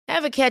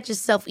Ever catch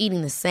yourself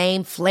eating the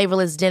same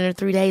flavorless dinner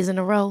 3 days in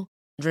a row?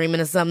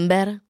 Dreaming of something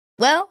better?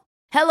 Well,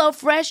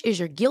 HelloFresh is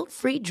your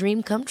guilt-free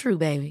dream come true,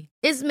 baby.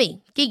 It's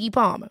me, Keke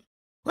Palmer.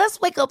 Let's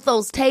wake up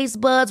those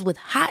taste buds with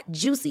hot,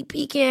 juicy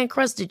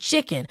pecan-crusted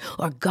chicken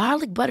or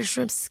garlic butter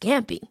shrimp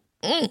scampi.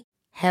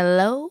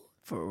 Hello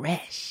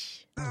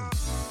Fresh.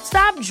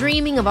 Stop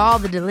dreaming of all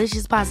the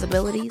delicious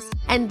possibilities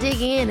and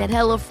dig in at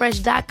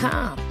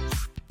HelloFresh.com.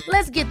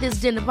 Let's get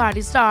this dinner party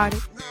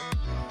started.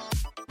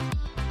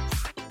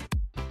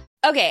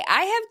 Okay,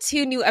 I have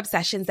two new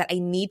obsessions that I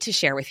need to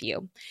share with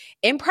you.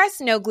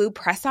 Impress No Glue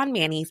Press-On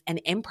Manis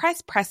and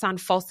Impress Press-On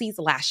Falsies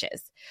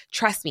Lashes.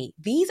 Trust me,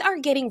 these are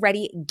getting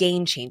ready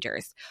game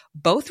changers.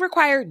 Both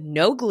require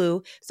no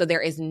glue, so there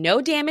is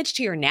no damage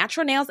to your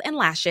natural nails and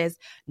lashes,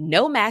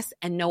 no mess,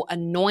 and no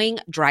annoying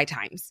dry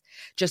times.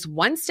 Just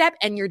one step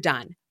and you're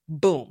done.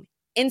 Boom.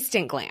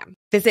 Instant glam.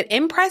 Visit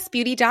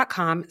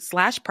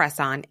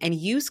impressbeauty.com/presson and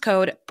use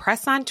code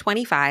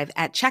PRESSON25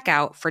 at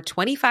checkout for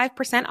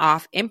 25%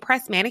 off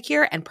Impress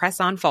Manicure and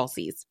Press-On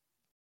Falsies.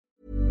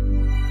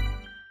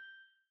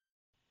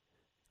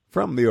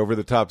 From the Over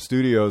the Top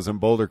Studios in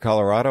Boulder,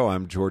 Colorado,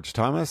 I'm George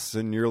Thomas,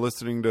 and you're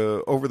listening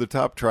to Over the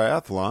Top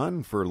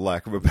Triathlon, for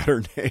lack of a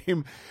better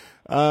name.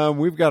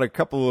 We've got a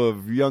couple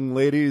of young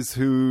ladies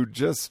who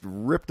just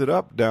ripped it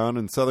up down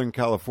in Southern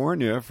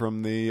California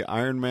from the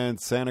Ironman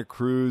Santa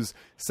Cruz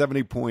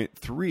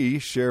 70.3,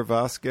 Cher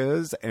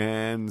Vasquez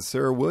and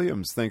Sarah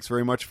Williams. Thanks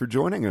very much for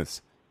joining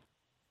us.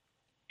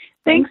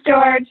 Thanks,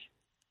 George.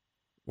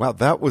 Wow,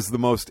 that was the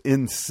most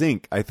in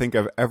sync I think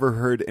I've ever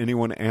heard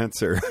anyone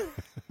answer.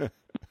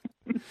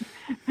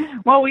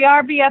 Well, we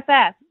are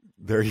BFFs.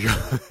 There you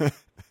go.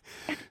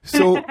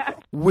 So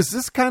was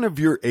this kind of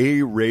your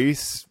A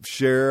race,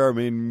 Cher? I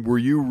mean, were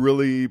you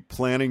really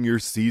planning your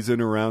season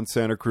around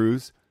Santa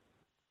Cruz?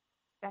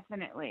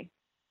 Definitely.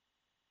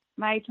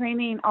 My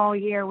training all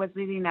year was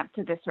leading up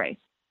to this race.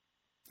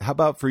 How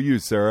about for you,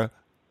 Sarah?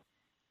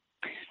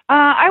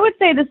 I would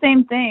say the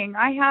same thing.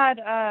 I had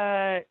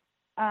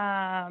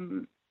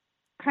kind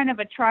of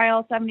a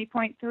trial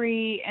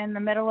 70.3 in the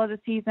middle of the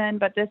season,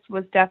 but this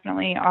was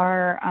definitely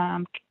our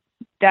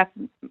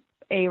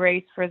A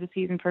race for the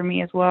season for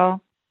me as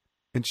well.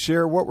 And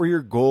Cher, what were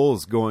your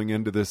goals going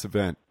into this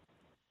event?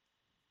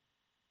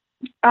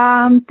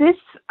 I'm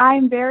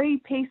very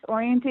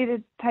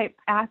pace-oriented type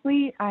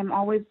athlete. I'm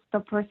always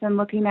the person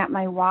looking at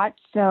my watch.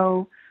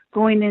 So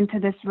going into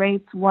this race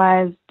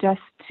was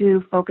just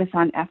to focus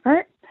on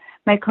effort.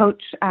 My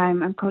coach,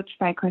 I'm coached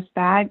by Chris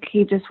Bagg.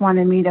 He just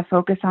wanted me to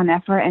focus on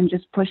effort and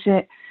just push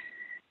it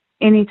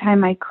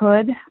anytime I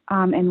could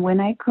and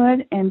when I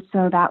could. And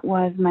so that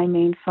was my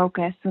main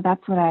focus. So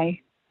that's what I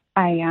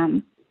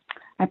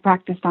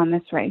practiced on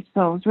this race.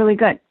 So it was really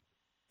good.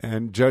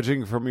 And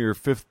judging from your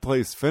 5th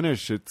place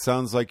finish, it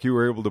sounds like you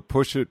were able to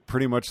push it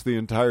pretty much the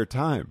entire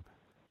time.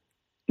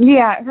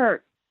 Yeah, it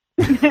hurt.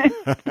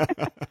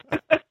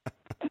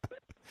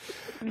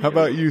 How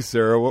about you,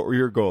 Sarah? What were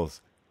your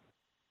goals?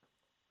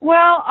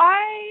 Well,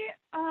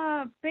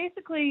 I'm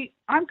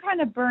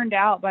kind of burned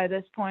out by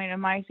this point in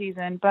my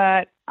season,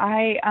 but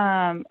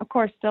I, of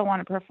course, still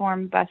want to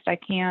perform best I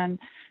can.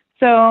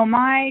 So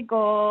my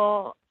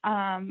goal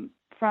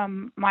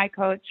from my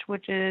coach,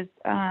 which is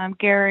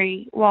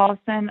Gary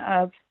Wallison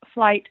of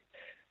flight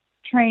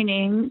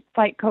coaching,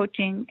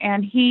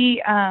 and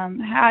he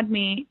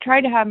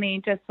tried to have me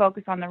just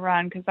focus on the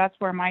run because that's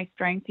where my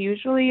strength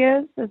usually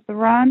is the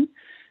run.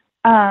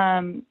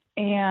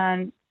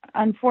 And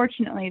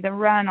unfortunately, the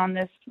run on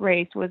this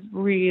race was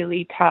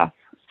really tough.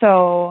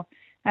 So,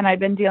 and I've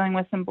been dealing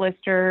with some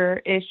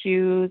blister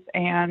issues,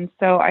 and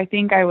so I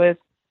think I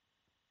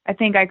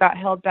got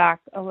held back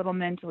a little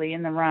mentally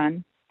in the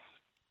run.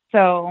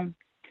 So,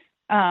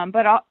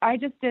 but I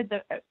just did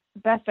the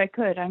best I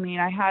could. I mean,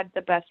 I had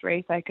the best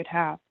race I could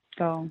have.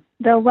 So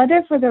the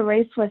weather for the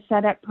race was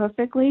set up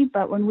perfectly,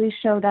 but when we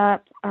showed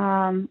up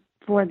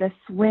for the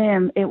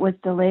swim, it was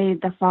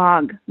delayed, the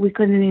fog. We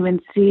couldn't even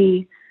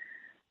see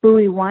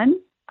buoy 1.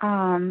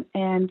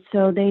 And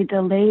so they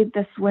delayed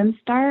the swim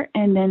start,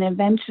 and then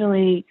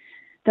eventually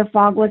the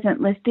fog wasn't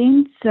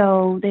lifting,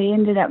 so they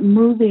ended up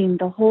moving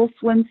the whole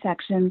swim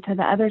section to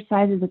the other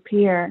side of the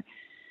pier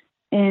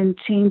and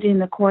changing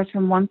the course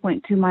from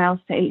 1.2 miles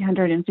to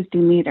 850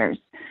 meters.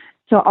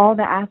 So all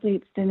the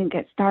athletes didn't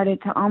get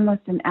started to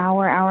almost an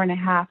hour and a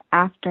half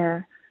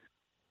after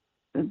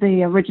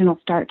the original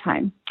start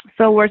time.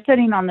 So we're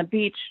sitting on the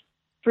beach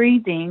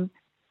freezing.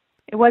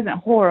 It wasn't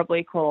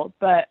horribly cold,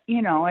 but,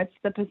 it's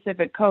the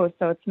Pacific coast,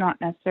 so it's not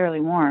necessarily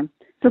warm.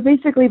 So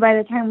basically, by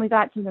the time we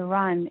got to the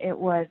run, it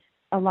was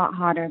a lot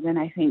hotter than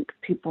I think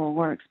people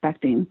were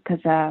expecting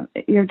because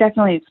you're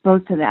definitely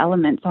exposed to the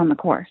elements on the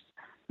course.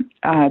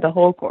 The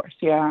whole course,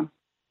 yeah.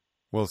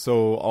 Well,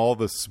 so all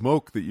the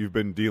smoke that you've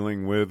been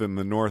dealing with in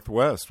the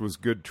Northwest was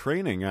good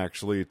training,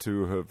 actually,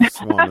 to have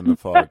swum in the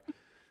fog.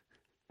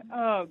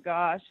 Oh,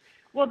 gosh.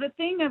 Well, the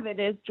thing of it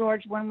is,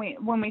 George, when we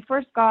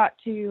first got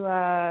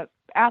to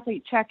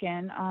athlete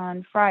check-in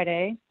on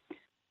Friday,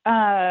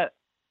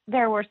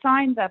 there were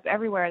signs up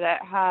everywhere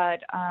that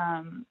had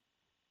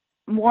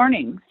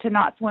warnings to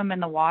not swim in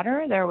the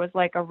water. There was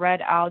like a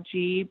red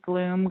algae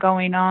bloom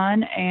going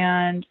on,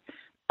 and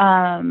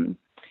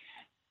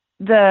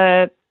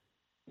the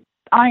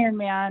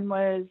Ironman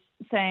was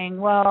saying,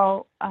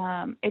 well,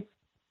 it's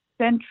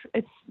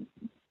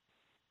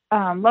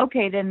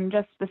located in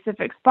just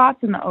specific spots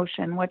in the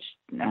ocean, which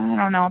I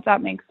don't know if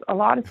that makes a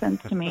lot of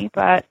sense to me,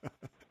 but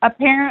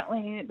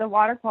apparently the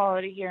water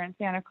quality here in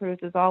Santa Cruz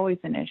is always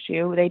an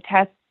issue. They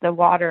test the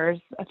waters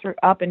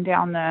up and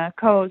down the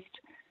coast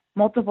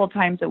multiple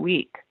times a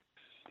week.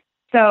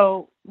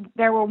 So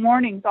there were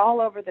warnings all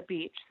over the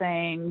beach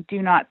saying,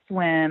 do not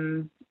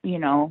swim,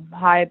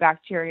 high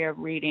bacteria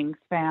readings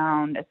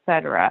found,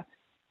 etc.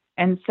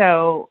 And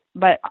so,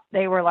 but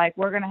they were like,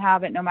 we're going to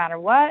have it no matter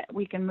what.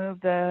 We can move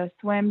the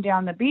swim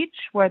down the beach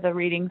where the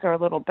readings are a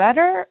little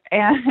better.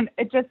 And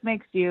it just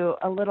makes you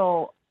a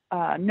little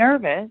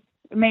nervous.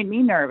 It made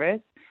me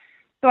nervous.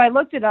 So I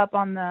looked it up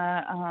on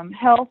the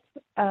health,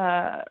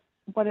 the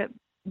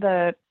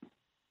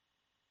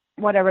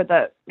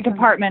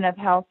Department of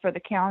Health for the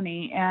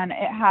county, and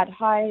it had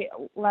high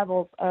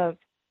levels of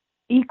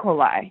E.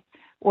 coli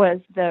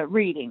was the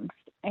readings.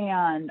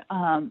 And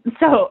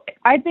so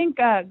I think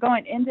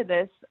going into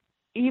this,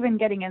 even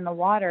getting in the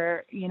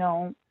water,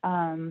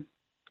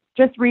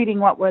 just reading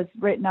what was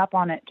written up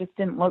on it just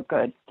didn't look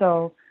good.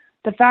 So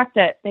the fact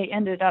that they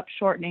ended up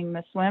shortening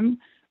the swim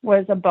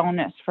was a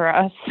bonus for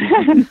us.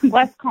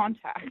 Less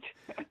contact.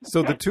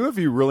 So the two of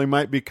you really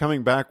might be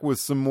coming back with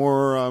some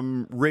more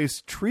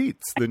race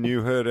treats than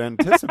you had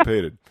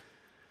anticipated.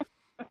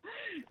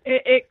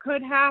 It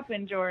could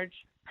happen, George.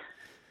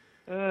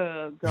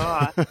 Oh,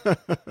 God.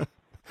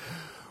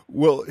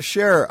 Well,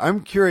 Cher,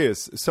 I'm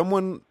curious,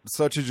 someone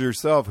such as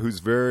yourself who's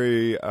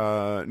very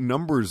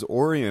numbers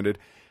oriented,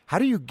 how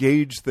do you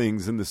gauge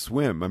things in the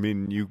swim? I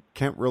mean, you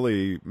can't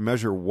really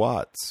measure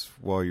watts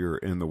while you're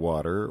in the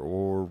water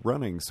or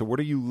running. So what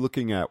are you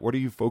looking at? What are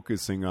you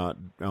focusing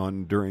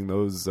on during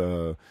those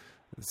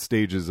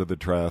stages of the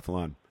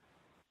triathlon?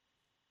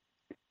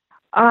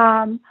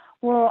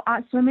 Well,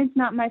 swimming's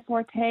not my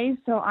forte,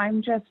 so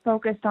I'm just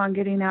focused on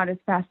getting out as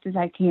fast as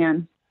I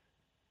can.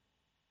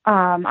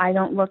 I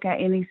don't look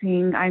at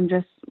anything. I'm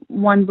just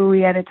one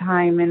buoy at a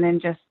time, and then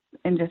just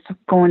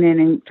going in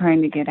and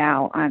trying to get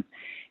out.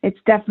 It's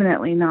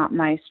definitely not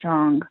my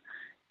strong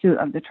suit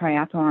of the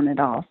triathlon at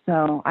all.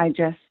 So I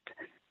just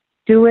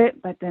do it,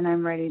 but then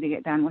I'm ready to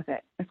get done with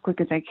it as quick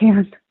as I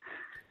can.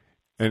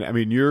 And I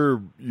mean,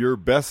 your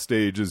best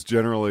stage is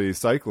generally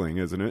cycling,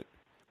 isn't it?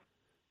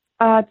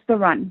 It's the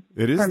run.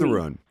 It is the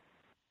run.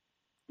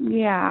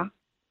 Yeah.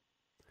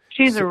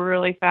 She's a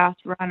really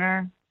fast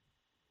runner.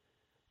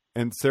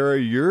 And Sarah,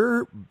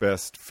 your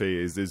best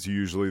phase is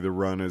usually the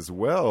run as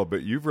well,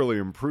 but you've really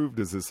improved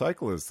as a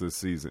cyclist this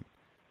season.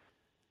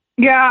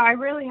 Yeah, I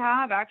really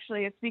have,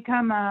 actually. It's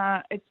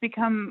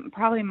become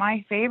probably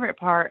my favorite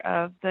part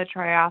of the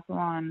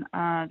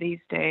triathlon these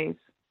days.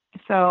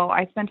 So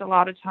I spent a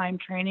lot of time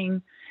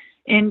training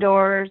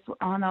indoors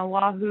on a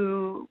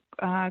Wahoo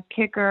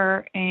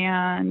kicker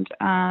and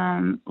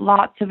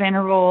lots of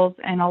intervals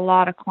and a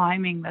lot of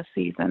climbing this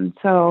season.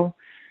 So,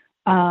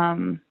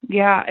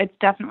 yeah, it's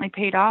definitely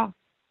paid off.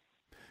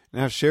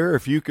 Now, Cher,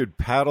 if you could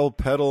paddle,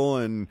 pedal,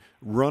 and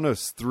run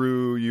us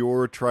through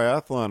your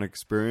triathlon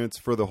experience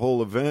for the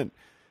whole event,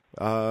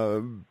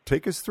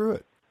 take us through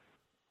it.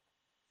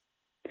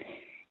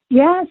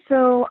 Yeah,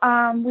 so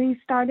we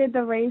started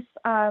the race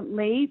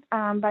late.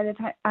 By the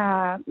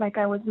time, like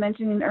I was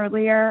mentioning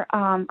earlier,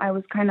 I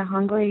was kind of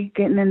hungry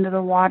getting into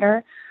the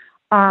water.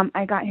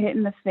 I got hit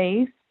in the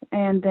face,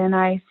 and then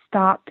I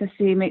stopped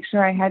to make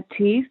sure I had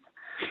teeth.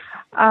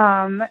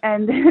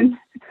 And then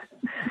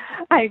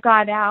I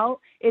got out.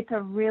 It's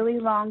a really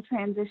long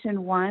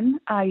transition one.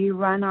 You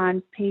run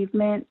on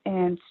pavement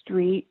and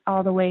street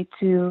all the way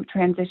to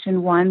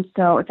transition one,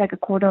 so it's like a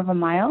quarter of a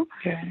mile.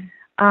 Okay.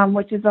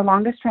 Which is the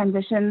longest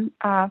transition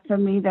for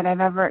me that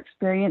I've ever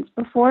experienced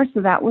before,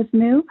 so that was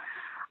new.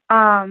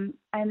 And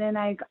then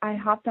I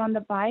hopped on the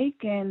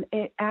bike, and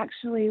it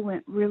actually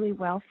went really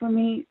well for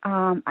me.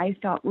 I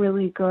felt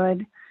really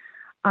good.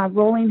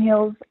 Rolling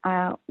hills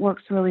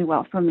works really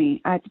well for me.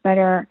 It's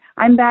better.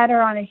 I'm better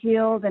on a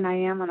hill than I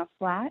am on a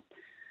flat,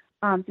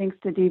 thanks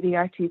to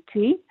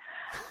DVRTT,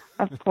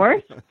 of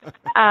course.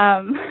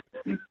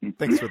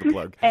 Thanks for the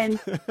plug.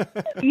 And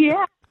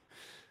yeah.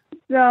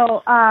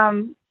 So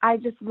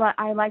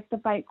I liked the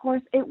bike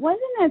course. It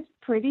wasn't as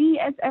pretty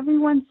as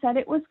everyone said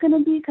it was going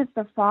to be because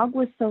the fog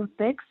was so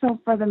thick. So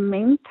for the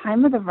main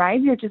time of the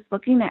ride, you're just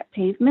looking at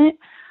pavement.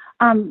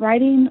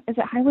 Riding, is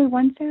it Highway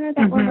 1, Sarah,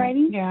 that we're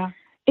riding? Yeah.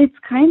 It's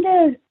kind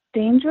of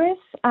dangerous.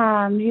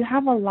 You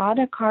have a lot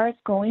of cars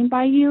going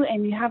by you,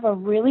 and you have a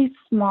really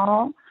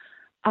small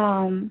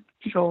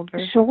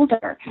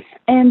shoulder.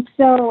 And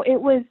so it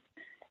was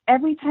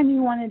every time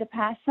you wanted to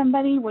pass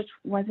somebody, which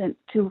wasn't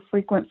too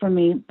frequent for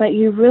me, but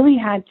you really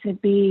had to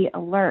be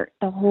alert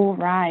the whole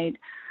ride.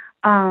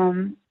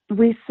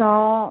 We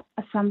saw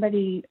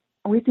somebody,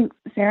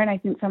 Sarah and I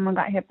think someone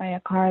got hit by a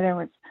car. There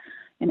was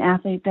an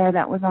athlete there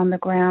that was on the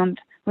ground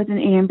with an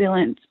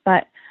ambulance,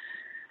 but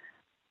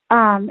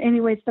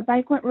Anyways, the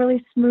bike went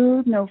really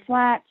smooth, no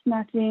flats,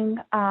 nothing.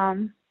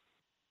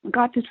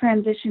 Got to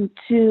transition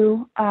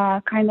 2,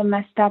 kind of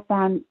messed up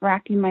on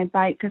racking my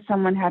bike because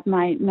someone had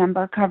my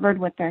number covered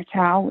with their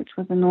towel, which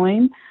was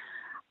annoying.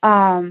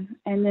 And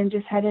then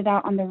just headed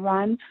out on the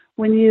run.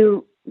 When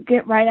you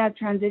get right out of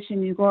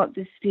transition, you go up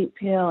this steep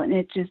hill, and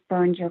it just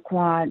burns your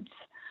quads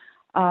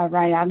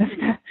right out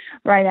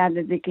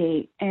of the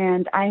gate.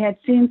 And I had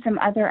seen some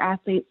other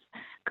athletes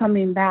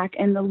coming back,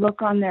 and the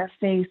look on their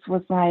face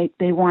was like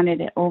they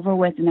wanted it over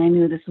with, and I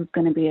knew this was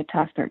going to be a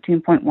tough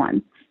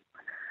 13.1.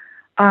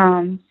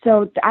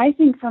 So I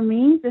think for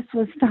me, this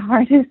was the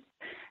hardest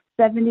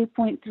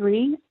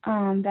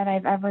 70.3 that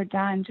I've ever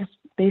done, just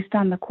based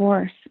on the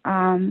course.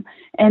 And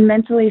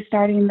mentally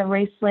starting the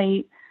race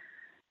late,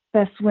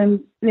 the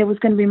swim, it was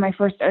going to be my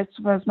first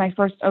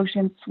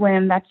ocean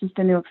swim. That's just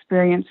a new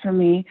experience for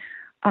me.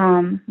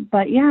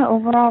 But yeah,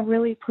 overall,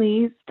 really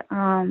pleased,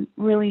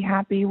 really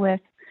happy with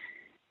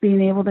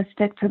being able to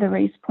stick to the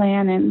race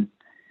plan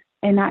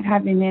and not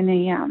having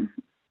any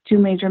 2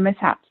 major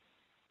mishaps.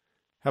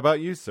 How about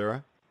you,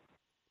 Sarah?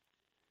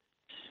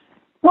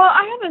 Well,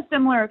 I have a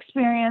similar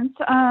experience.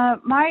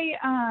 My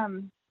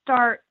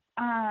start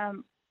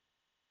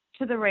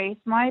to the race,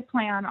 my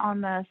plan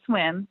on the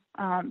swim,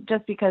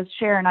 just because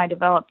Cher and I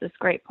developed this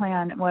great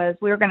plan, was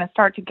we were going to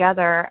start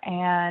together,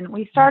 and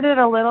we started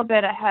a little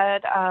bit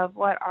ahead of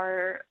what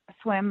our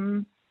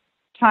swim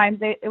times.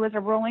 It was a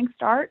rolling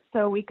start,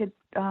 so we could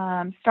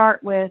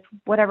start with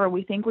whatever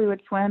we think we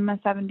would swim, a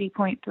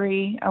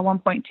 70.3, a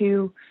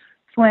 1.2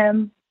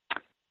 swim.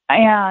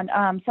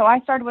 And so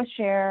I started with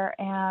Cher,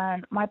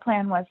 and my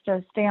plan was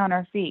to stay on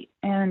her feet.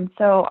 And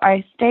so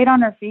I stayed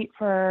on her feet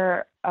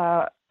for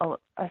a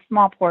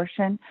small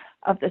portion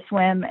of the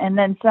swim, and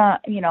then some,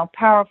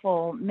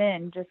 powerful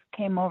men just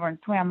came over and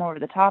swam over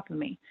the top of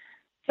me.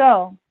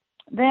 So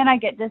then I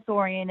get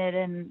disoriented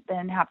and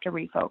then have to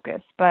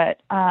refocus.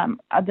 But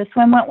the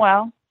swim went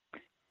well.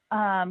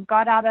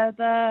 Got out of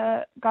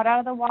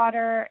the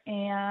water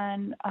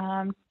and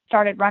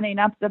started running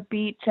up the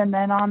beach, and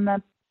then on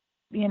the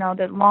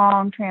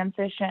long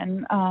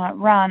transition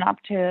run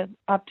up to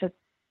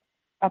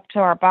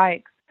our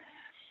bikes.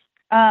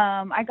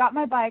 I got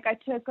my bike. I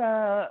took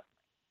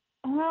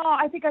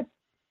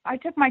I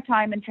took my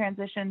time in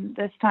transition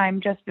this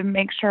time just to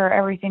make sure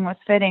everything was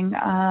fitting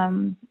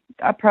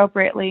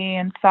appropriately,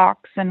 and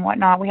socks and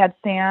whatnot. We had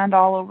sand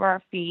all over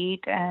our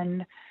feet,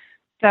 and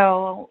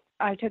so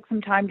I took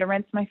some time to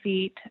rinse my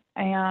feet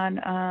and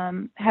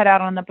head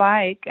out on the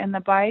bike, and the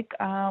bike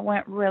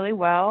went really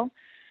well.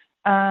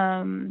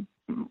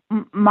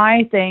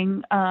 My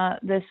thing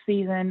this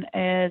season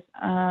is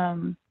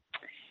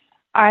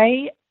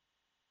I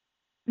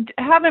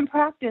haven't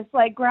practiced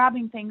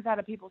grabbing things out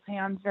of people's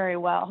hands very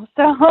well.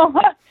 So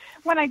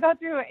when I go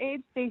through an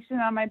aid station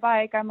on my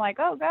bike, I'm like,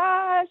 oh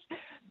gosh.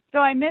 So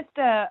I missed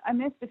a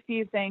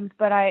few things,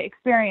 but I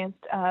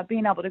experienced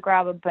being able to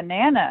grab a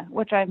banana,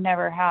 which I've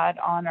never had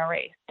on a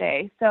race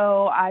day.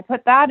 So I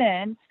put that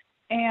in.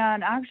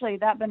 And actually,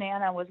 that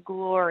banana was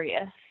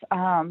glorious.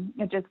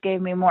 It just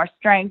gave me more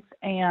strength.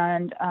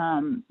 And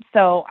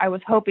so I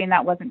was hoping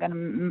that wasn't going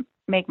to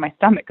make my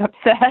stomach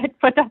upset,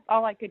 but that's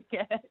all I could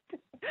get.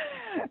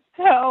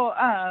 So,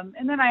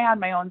 and then I had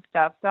my own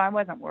stuff, so I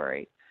wasn't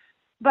worried.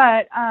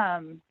 But,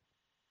 and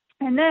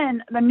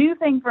then the new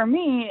thing for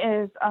me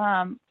is,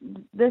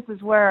 this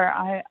is where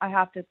I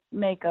have to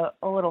make a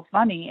little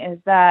funny, is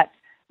that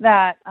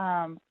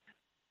I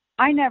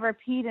never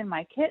peed in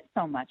my kit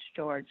so much,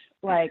 George.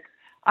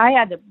 I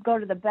had to go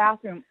to the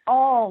bathroom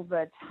all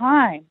the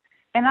time,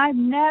 and I've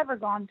never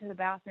gone to the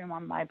bathroom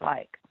on my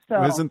bike.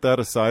 So isn't that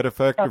a side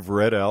effect of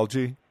red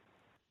algae?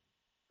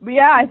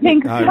 Yeah, I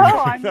think so.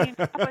 I mean,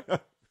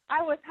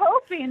 I was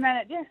hoping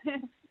that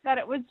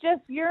it was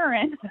just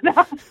urine.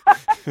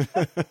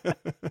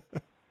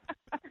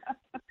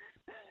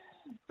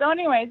 So,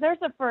 anyways,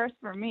 there's a first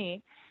for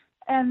me,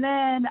 and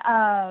then.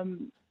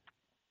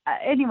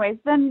 Anyways,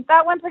 then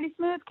that went pretty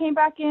smooth, came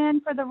back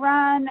in for the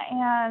run,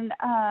 and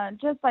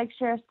just like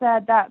Cher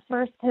said, that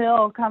first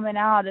hill coming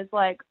out is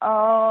like,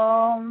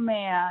 oh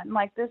man,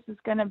 this is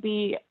going to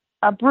be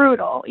a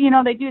brutal.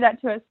 They do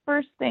that to us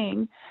first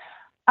thing.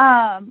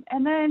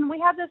 And then we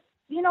had this,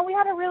 we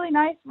had a really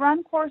nice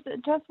run course.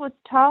 It just was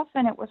tough,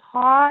 and it was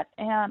hot,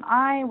 and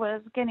I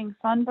was getting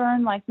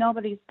sunburned like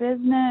nobody's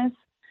business.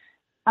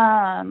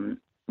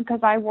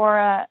 Because I wore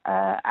a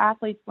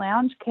athlete's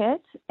lounge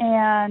kit,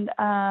 and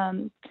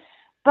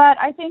but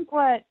I think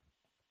what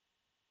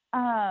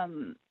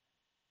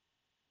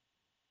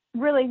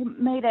really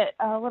made it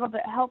a little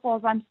bit helpful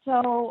is I'm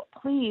so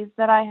pleased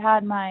that I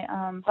had my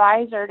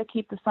visor to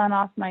keep the sun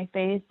off my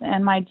face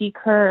and my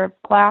decurved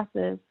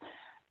glasses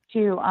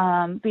to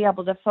be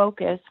able to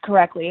focus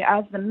correctly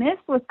as the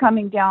mist was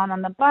coming down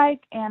on the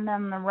bike, and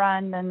then the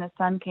run, then the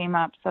sun came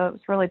up. So it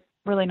was really,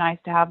 really nice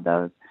to have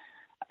those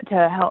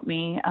to help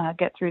me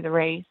get through the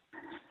race.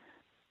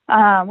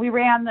 We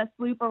ran this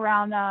loop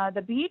around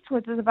the beach,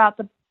 which is about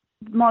the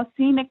most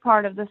scenic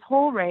part of this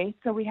whole race.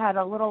 So we had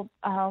a little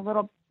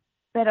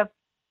bit of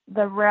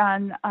the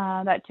run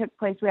that took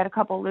place, we had a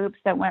couple loops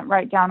that went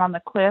right down on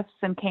the cliffs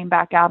and came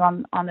back out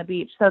on the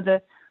beach. So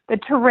the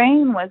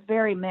terrain was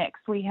very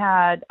mixed. We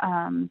had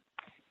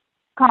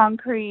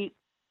concrete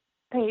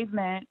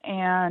pavement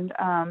and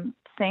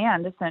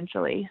sand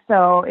essentially.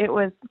 So it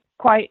was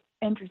quite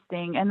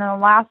interesting. And then the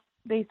last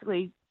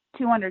basically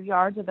 200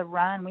 yards of the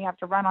run, we have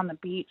to run on the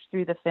beach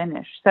through the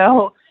finish.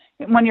 So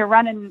when you're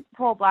running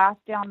full blast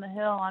down the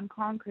hill on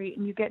concrete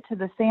and you get to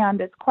the sand,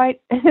 it's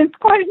quite an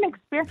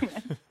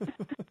experience.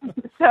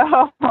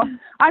 So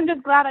I'm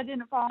just glad I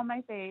didn't fall on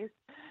my face.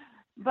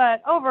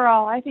 But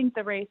overall, I think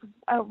the race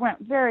went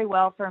very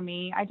well for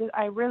me.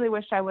 I really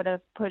wish I would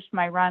have pushed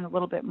my run a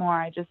little bit more.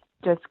 I just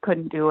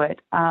couldn't do it.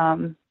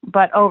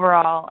 But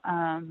overall,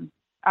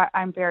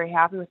 I'm very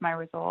happy with my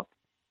results.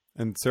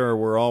 And Sarah,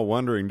 we're all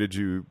wondering, did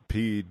you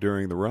pee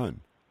during the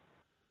run?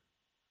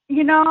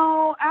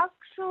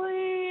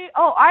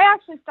 I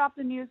actually stopped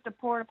and used a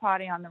porta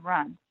potty on the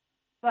run.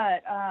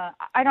 But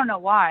I don't know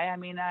why. I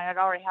mean, I had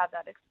already had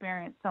that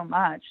experience so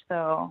much.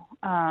 So,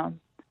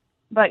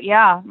 but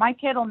yeah, my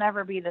kid will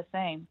never be the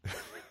same.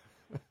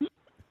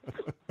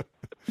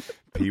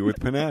 Pee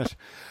with panache.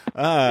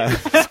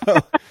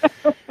 So,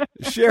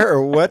 Cher,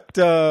 what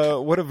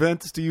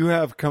events do you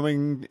have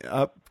coming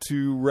up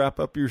to wrap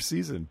up your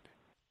season?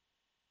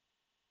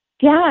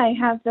 Yeah, I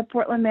have the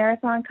Portland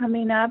Marathon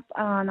coming up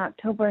on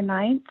October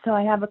 9th. So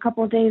I have a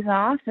couple of days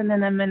off, and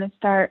then I'm going to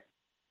start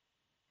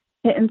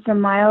hitting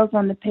some miles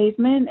on the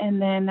pavement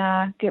and then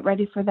get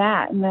ready for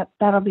that. And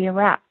that'll be a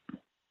wrap.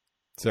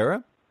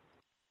 Sarah?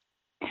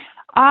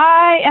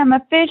 I am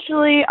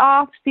officially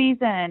off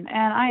season, and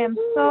I am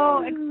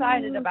so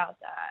excited about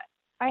that.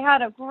 I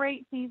had a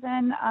great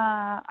season.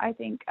 I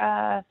think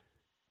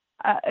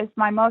it's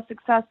my most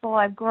successful.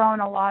 I've grown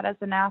a lot as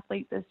an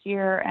athlete this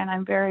year, and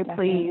I'm very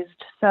pleased.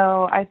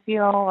 So I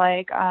feel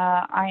like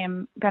I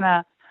am going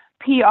to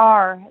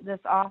PR this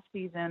off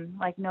season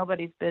like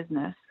nobody's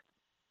business.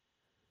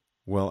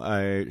 Well,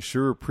 I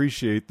sure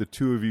appreciate the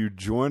two of you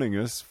joining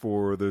us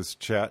for this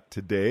chat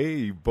today.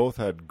 You both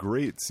had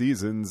great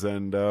seasons,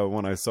 and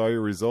when I saw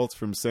your results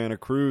from Santa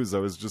Cruz, I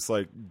was just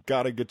like,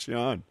 gotta get you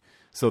on.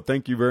 So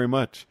thank you very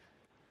much.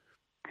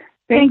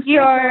 Thank you,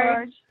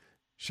 George.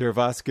 Cher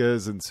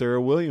Vasquez and Sarah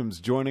Williams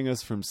joining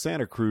us from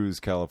Santa Cruz,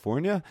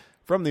 California.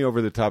 From the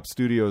Over the Top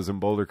studios in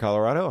Boulder,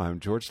 Colorado, I'm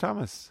George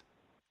Thomas.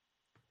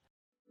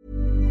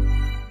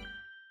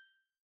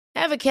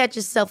 Ever catch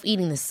yourself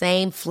eating the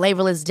same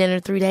flavorless dinner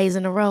 3 days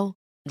in a row?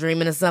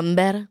 Dreaming of something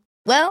better?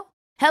 Well,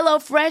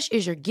 HelloFresh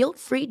is your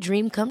guilt-free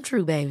dream come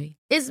true, baby.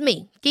 It's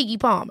me, Keke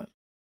Palmer.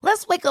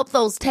 Let's wake up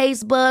those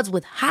taste buds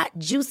with hot,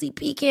 juicy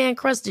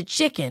pecan-crusted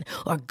chicken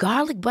or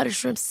garlic butter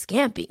shrimp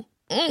scampi.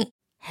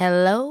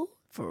 Hello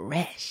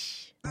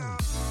Fresh.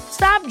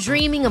 Stop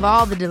dreaming of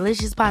all the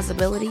delicious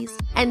possibilities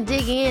and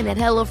dig in at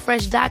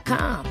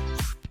HelloFresh.com.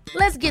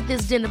 Let's get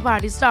this dinner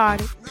party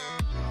started.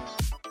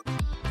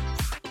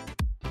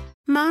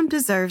 Mom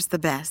deserves the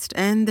best,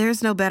 and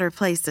there's no better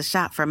place to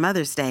shop for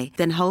Mother's Day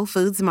than Whole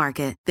Foods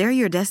Market. They're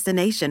your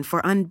destination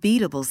for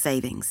unbeatable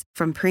savings,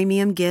 from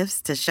premium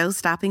gifts to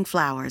show-stopping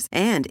flowers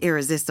and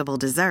irresistible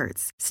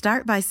desserts.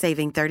 Start by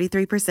saving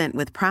 33%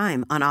 with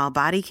Prime on all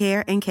body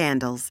care and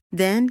candles.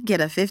 Then get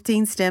a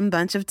 15-stem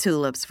bunch of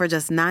tulips for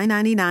just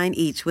 $9.99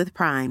 each with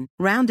Prime.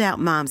 Round out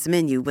Mom's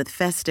menu with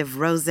festive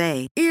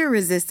rosé,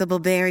 irresistible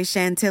berry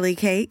chantilly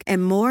cake,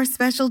 and more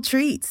special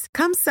treats.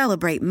 Come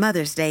celebrate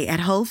Mother's Day at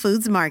Whole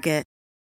Foods Market.